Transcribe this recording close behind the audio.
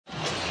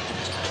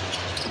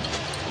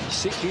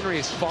Seth Henry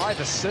has 5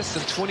 assists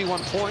and 21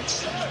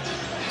 points.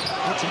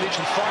 Not to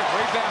mention 5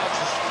 rebounds.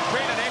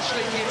 Brandon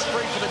Ashley gets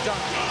free for the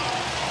dunk.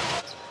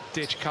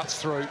 Ditch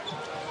cuts through.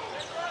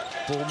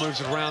 Ball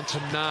moves around to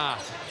Nah.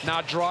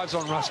 Nah drives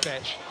on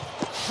Rusbatch.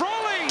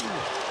 Froling!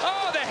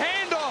 Oh, the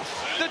handoff,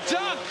 the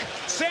dunk.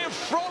 Sam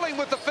Froling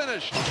with the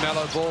finish.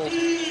 Mellow ball.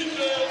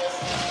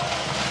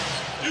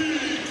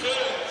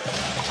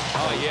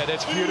 Oh, yeah,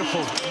 that's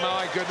beautiful.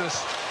 My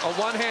goodness. A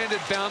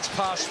one-handed bounce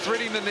pass,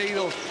 threading the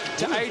needle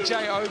to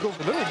A.J.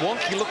 Ogilvy. A little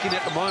wonky looking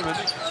at the moment.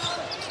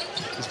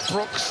 It's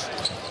Brooks.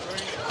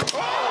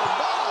 On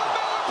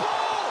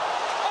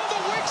the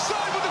weak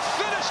side with the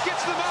finish,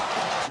 gets them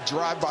up.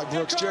 Drive by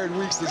Brooks. Jared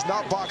Weeks does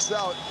not box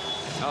out.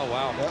 Oh,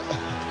 wow.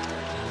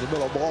 The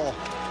middle ball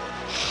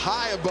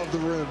high above the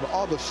rim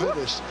on the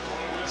finish.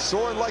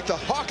 Soaring like the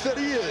hawk that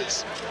he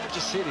is. I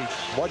just said he.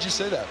 Why'd you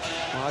say that?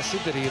 Well, I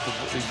said that he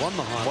won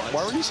the highlights.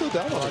 Why were you so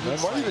down on him, man?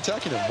 Why are you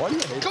attacking him? Why do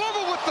you hate him?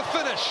 Glover with the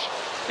finish.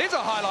 Here's a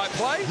highlight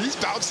play. He's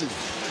bouncing.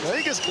 I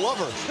think it's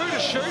Glover. Who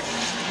to shoot?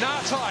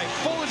 Natai,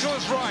 falling to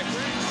his right.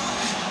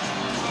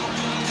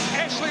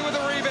 Ashley with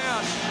the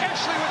rebound. Ashley